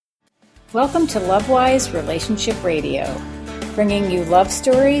Welcome to Lovewise Relationship Radio, bringing you love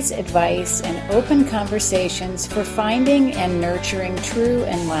stories, advice, and open conversations for finding and nurturing true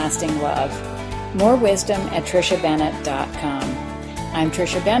and lasting love. More wisdom at TrishaBennett.com. I'm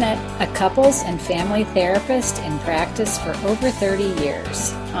Trisha Bennett, a couples and family therapist in practice for over 30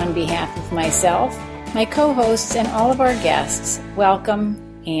 years. On behalf of myself, my co-hosts, and all of our guests, welcome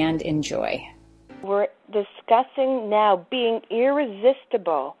and enjoy. We're discussing now being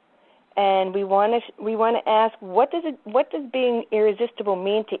irresistible, and we want to ask, what does being irresistible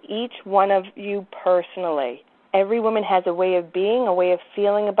mean to each one of you personally? Every woman has a way of being, a way of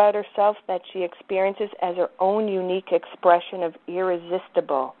feeling about herself that she experiences as her own unique expression of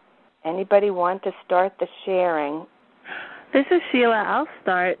irresistible. Anybody want to start the sharing? This is Sheila. I'll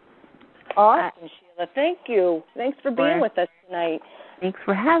start. Awesome, Sheila. Thank you. Thanks for being with us tonight. Thanks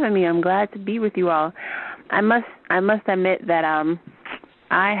for having me. I'm glad to be with you all. I must admit that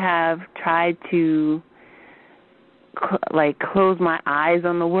I have tried to close my eyes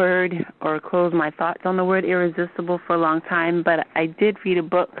on the word or close my thoughts on the word irresistible for a long time, but I did read a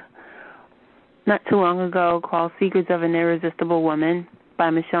book not too long ago called Secrets of an Irresistible Woman by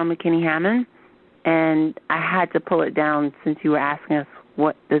Michelle McKinney Hammond, and I had to pull it down since you were asking us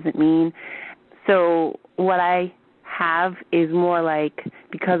what does it mean. So what I have is more like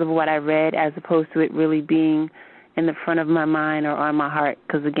because of what I read as opposed to it really being in the front of my mind or on my heart,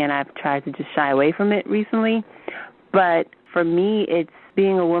 because, again, I've tried to just shy away from it recently. But for me, it's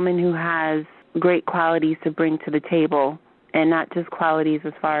being a woman who has great qualities to bring to the table, and not just qualities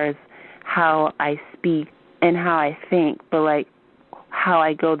as far as how I speak and how I think, but like how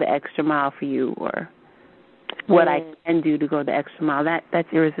I go the extra mile for you or what I can do to go the extra mile.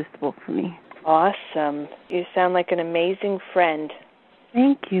 That's irresistible for me. Awesome. You sound like an amazing friend.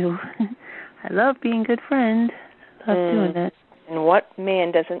 Thank you. I love being a good friend. I love doing that. And what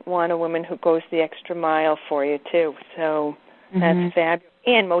man doesn't want a woman who goes the extra mile for you, too? So that's fabulous.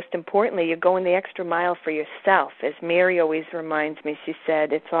 And most importantly, you're going the extra mile for yourself. As Mary always reminds me, she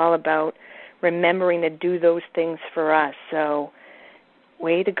said, it's all about remembering to do those things for us. So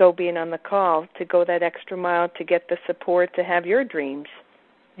way to go being on the call, to go that extra mile, to get the support, to have your dreams.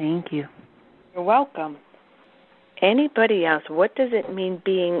 Thank you. You're welcome. Anybody else, what does it mean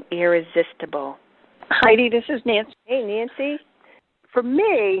being irresistible? Heidi, this is Nancy. Hey, Nancy. For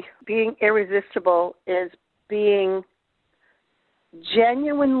me, being irresistible is being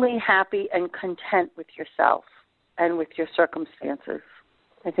genuinely happy and content with yourself and with your circumstances.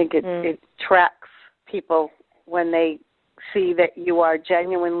 I think it attracts people when they see that you are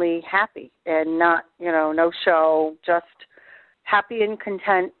genuinely happy and not, no show, just happy and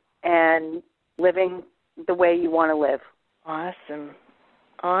content and living the way you want to live. Awesome.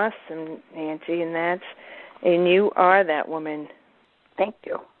 Awesome, Nancy, and you are that woman. Thank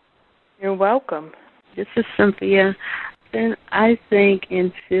you. You're welcome. This is Cynthia. And I think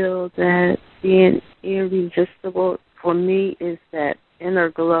and feel that being irresistible for me is that inner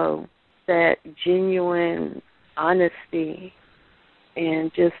glow, that genuine honesty,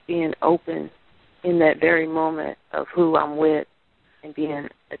 and just being open in that very moment of who I'm with and being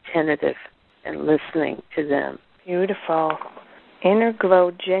attentive and listening to them. Beautiful. Inner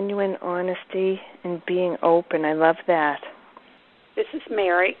glow, genuine honesty, and being open. I love that. This is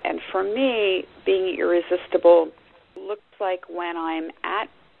Mary, and for me, being irresistible looks like when I'm at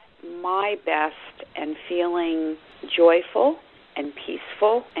my best and feeling joyful and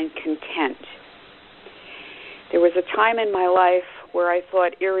peaceful and content. There was a time in my life where I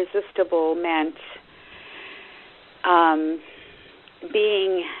thought irresistible meant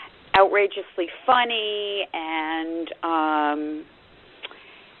being outrageously funny, and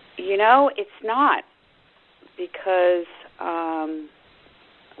it's not, because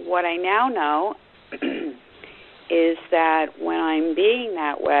what I now know is that when I'm being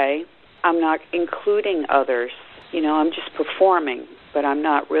that way, I'm not including others. I'm just performing, but I'm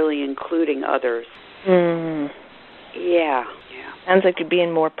not really including others. Yeah. Sounds like you're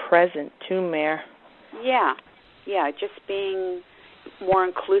being more present too, Mare. Yeah, just being more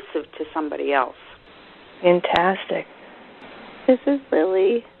inclusive to somebody else. Fantastic. This is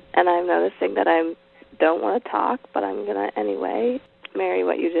Lily, and I'm noticing that I don't want to talk, but I'm going to anyway. Mary,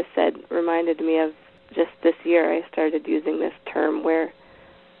 what you just said reminded me of just this year I started using this term where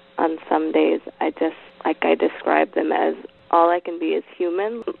on some days I describe them as all I can be is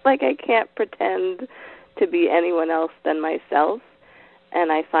human. Like I can't pretend to be anyone else than myself.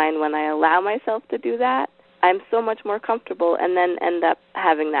 And I find when I allow myself to do that, I'm so much more comfortable and then end up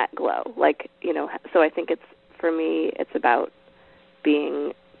having that glow. So I think for me, it's about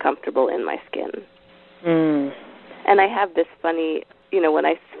being comfortable in my skin. And I have this funny, when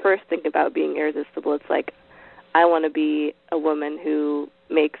I first think about being irresistible, it's like I want to be a woman who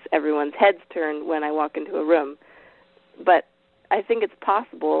makes everyone's heads turn when I walk into a room. But I think it's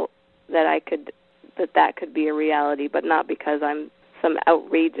possible that that could be a reality, but not because I'm some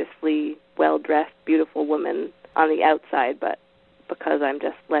outrageously well-dressed, beautiful woman on the outside, but because I'm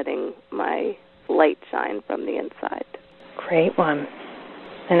just letting my light shine from the inside. Great one.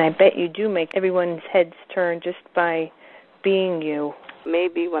 And I bet you do make everyone's heads turn just by being you.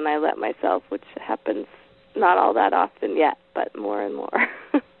 Maybe when I let myself, which happens not all that often yet, but more and more.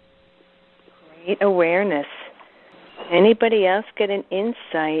 Great awareness. Anybody else get an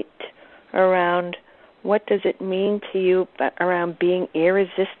insight around what does it mean to you around being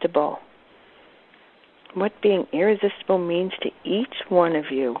irresistible? What being irresistible means to each one of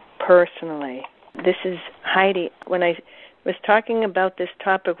you personally. This is Heidi. When I was talking about this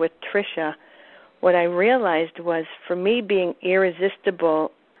topic with Tricia, what I realized was, for me being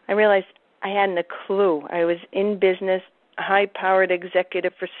irresistible, I realized I hadn't a clue. I was in business, a high-powered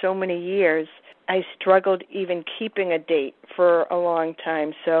executive for so many years. I struggled even keeping a date for a long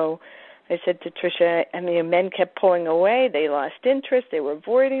time. So I said to Tricia, men kept pulling away. They lost interest. They were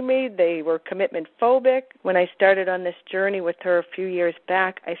avoiding me. They were commitment phobic. When I started on this journey with her a few years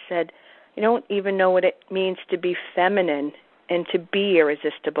back, I said, I don't even know what it means to be feminine and to be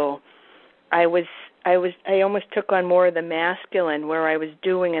irresistible. I almost took on more of the masculine, where I was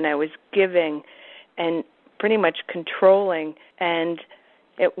doing and I was giving and pretty much controlling. And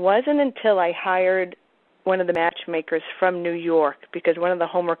it wasn't until I hired one of the matchmakers from New York, because one of the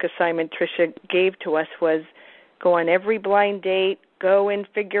homework assignments Tricia gave to us was go on every blind date, go and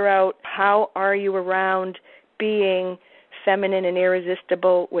figure out how are you around being feminine and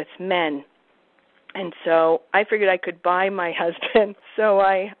irresistible with men. And so I figured I could buy my husband, so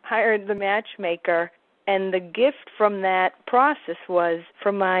I hired the matchmaker. And the gift from that process was,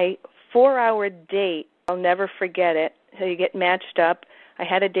 for my 4-hour date, I'll never forget it, so you get matched up. I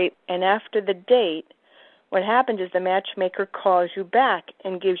had a date, and after the date, what happens is the matchmaker calls you back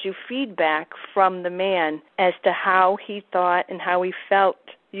and gives you feedback from the man as to how he thought and how he felt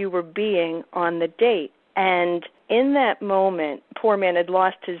you were being on the date. And in that moment, poor man had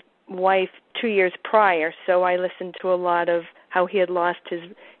lost his wife 2 years prior, so I listened to a lot of how he had lost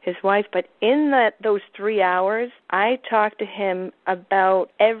his wife. But in those 3 hours, I talked to him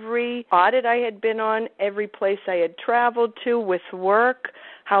about every audit I had been on, every place I had traveled to with work,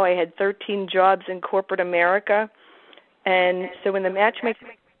 how I had 13 jobs in corporate America. And so when the matchmaker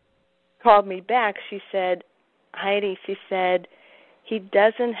called me back, she said, Heidi, she said, he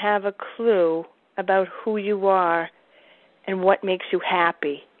doesn't have a clue about who you are and what makes you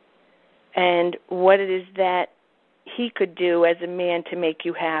happy and what it is that he could do as a man to make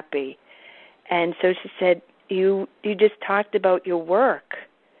you happy. And so she said, you just talked about your work.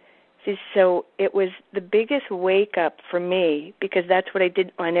 So it was the biggest wake-up for me, because that's what I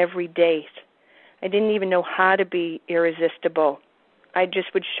did on every date. I didn't even know how to be irresistible. I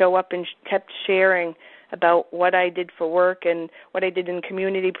just would show up and kept sharing about what I did for work and what I did in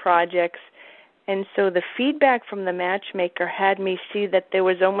community projects. And so the feedback from the matchmaker had me see that there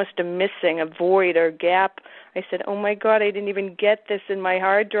was almost a void or gap. I said, oh my God, I didn't even get this in my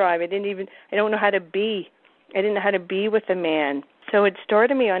hard drive. I don't know how to be. I didn't know how to be with a man. So it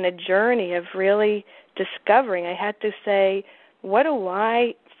started me on a journey of really discovering. I had to say, what do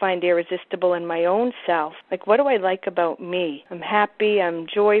I find irresistible in my own self? Like, what do I like about me? I'm happy, I'm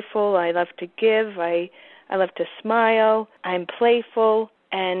joyful, I love to give, I love to smile, I'm playful.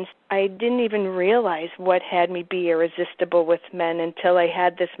 And I didn't even realize what had me be irresistible with men until I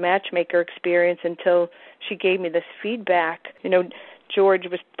had this matchmaker experience, until she gave me this feedback. George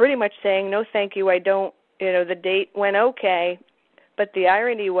was pretty much saying, no, thank you, I don't, the date went okay. But the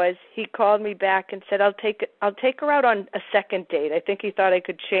irony was, he called me back and said, I'll take her out on a second date. I think he thought I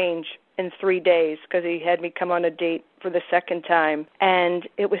could change in 3 days, because he had me come on a date for the second time. And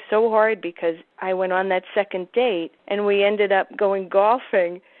it was so hard, because I went on that second date and we ended up going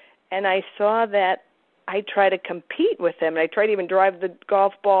golfing, and I saw that I tried to compete with him. I tried to even drive the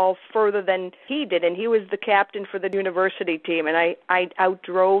golf ball further than he did, and he was the captain for the university team, and I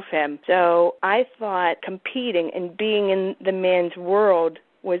outdrove him. So I thought competing and being in the man's world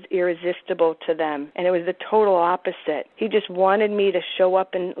was irresistible to them, and it was the total opposite. He just wanted me to show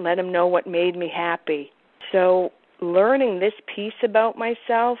up and let him know what made me happy. So learning this piece about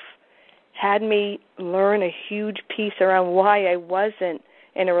myself had me learn a huge piece around why I wasn't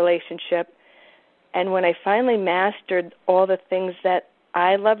in a relationship. And when I finally mastered all the things that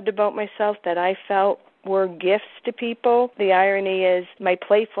I loved about myself, that I felt were gifts to people, the irony is my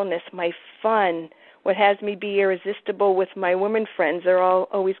playfulness, my fun, what has me be irresistible with my women friends. They're all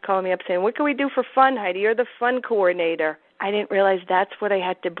always calling me up saying, what can we do for fun, Heidi? You're the fun coordinator. I didn't realize that's what I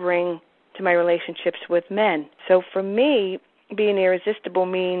had to bring to my relationships with men. So for me, being irresistible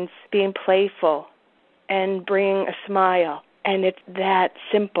means being playful and bringing a smile. And it's that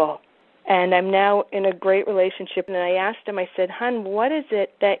simple. And I'm now in a great relationship, and I asked him, I said, hon, what is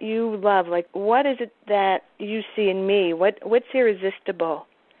it that you love? Like, what is it that you see in me? What's irresistible?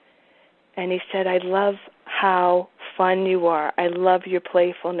 And he said, I love how fun you are. I love your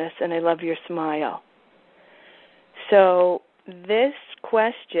playfulness, and I love your smile. So this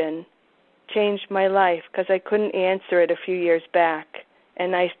question changed my life because I couldn't answer it a few years back.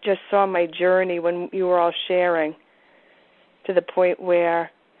 And I just saw my journey when you were all sharing to the point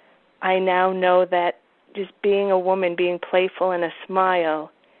where I now know that just being a woman, being playful and a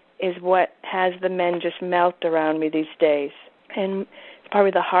smile is what has the men just melt around me these days. And it's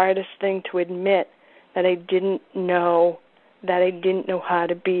probably the hardest thing to admit that I didn't know how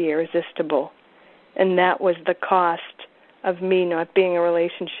to be irresistible. And that was the cost of me not being in a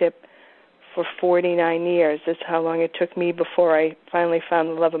relationship for 49 years. That's how long it took me before I finally found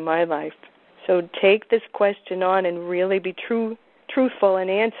the love of my life. So take this question on and really be truthful in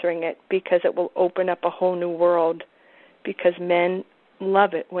answering it, because it will open up a whole new world, because men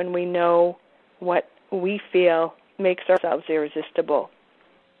love it when we know what we feel makes ourselves irresistible.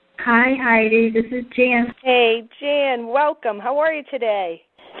 Hi, Heidi. This is Jan. Hey, Jan. Welcome. How are you today?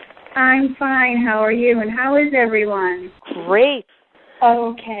 I'm fine. How are you? And how is everyone? Great.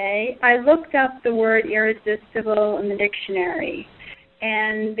 Okay. I looked up the word irresistible in the dictionary,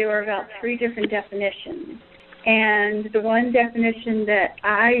 and there were about 3 different definitions. And the one definition that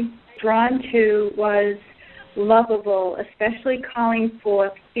I drawn to was lovable, especially calling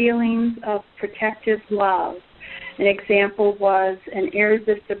forth feelings of protective love. An example was an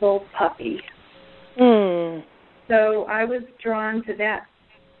irresistible puppy. So I was drawn to that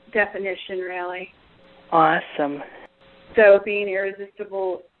definition, really. Awesome. So being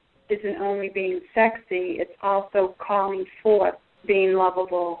irresistible isn't only being sexy, it's also calling forth being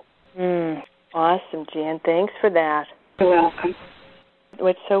lovable. Awesome, Jan. Thanks for that. You're welcome.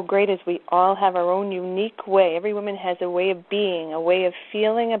 What's so great is we all have our own unique way. Every woman has a way of being, a way of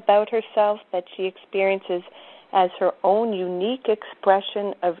feeling about herself that she experiences as her own unique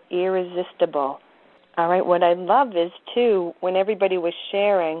expression of irresistible. All right, what I love is, too, when everybody was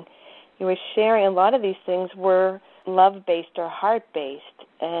sharing, you were sharing a lot of these things were love-based or heart-based.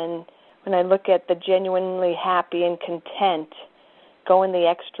 And when I look at the genuinely happy and content, going the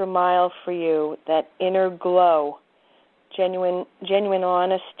extra mile for you, that inner glow, genuine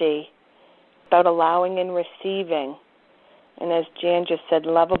honesty, about allowing and receiving, and as Jan just said,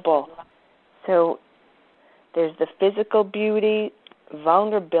 lovable. So there's the physical beauty,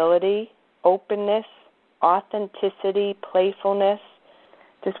 vulnerability, openness, authenticity, playfulness.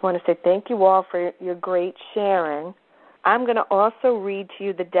 Just want to say thank you all for your great sharing. I'm going to also read to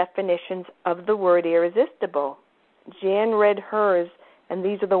you the definitions of the word irresistible. Jan read hers, and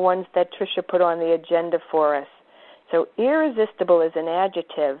these are the ones that Tricia put on the agenda for us. So irresistible is an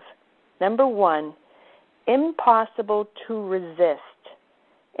adjective. Number 1, impossible to resist,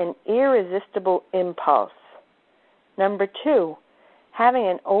 an irresistible impulse. Number 2, having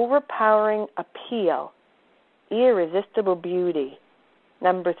an overpowering appeal, irresistible beauty.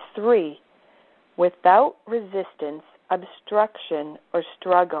 Number 3, without resistance, obstruction, or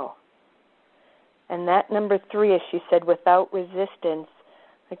struggle. And that number 3, as she said, without resistance,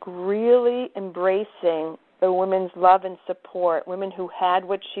 like really embracing the women's love and support, women who had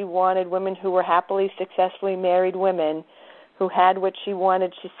what she wanted, women who were happily, successfully married women who had what she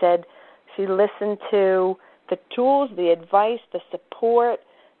wanted. She said she listened to the tools, the advice, the support,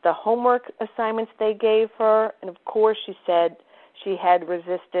 the homework assignments they gave her, and of course she said she had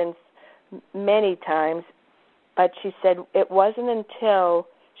resistance many times, but she said it wasn't until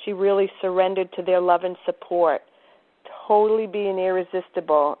she really surrendered to their love and support, totally being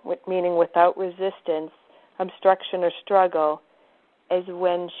irresistible, meaning without resistance, obstruction, or struggle, is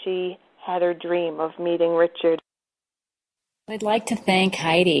when she had her dream of meeting Richard. I'd like to thank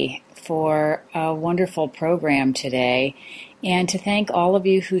Heidi for a wonderful program today, and to thank all of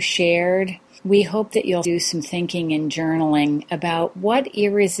you who shared. We hope that you'll do some thinking and journaling about what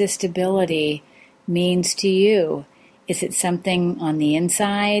irresistibility means to you. Is it something on the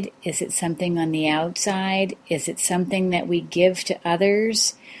inside? Is it something on the outside? Is it something that we give to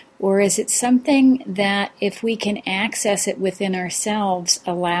others? Or is it something that, if we can access it within ourselves,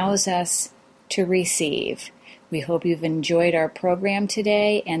 allows us to receive? We hope you've enjoyed our program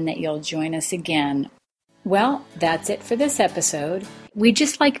today and that you'll join us again. Well, that's it for this episode. We'd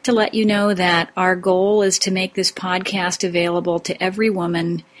just like to let you know that our goal is to make this podcast available to every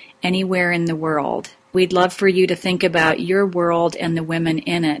woman anywhere in the world. We'd love for you to think about your world and the women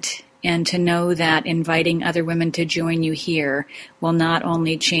in it, and to know that inviting other women to join you here will not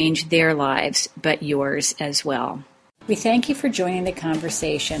only change their lives, but yours as well. We thank you for joining the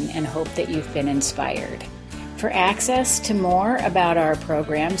conversation and hope that you've been inspired. For access to more about our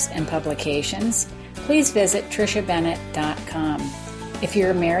programs and publications, please visit TrishaBennett.com. If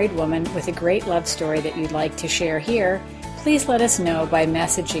you're a married woman with a great love story that you'd like to share here, please let us know by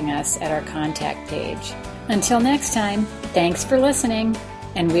messaging us at our contact page. Until next time, thanks for listening,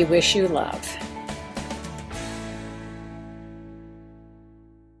 and we wish you love.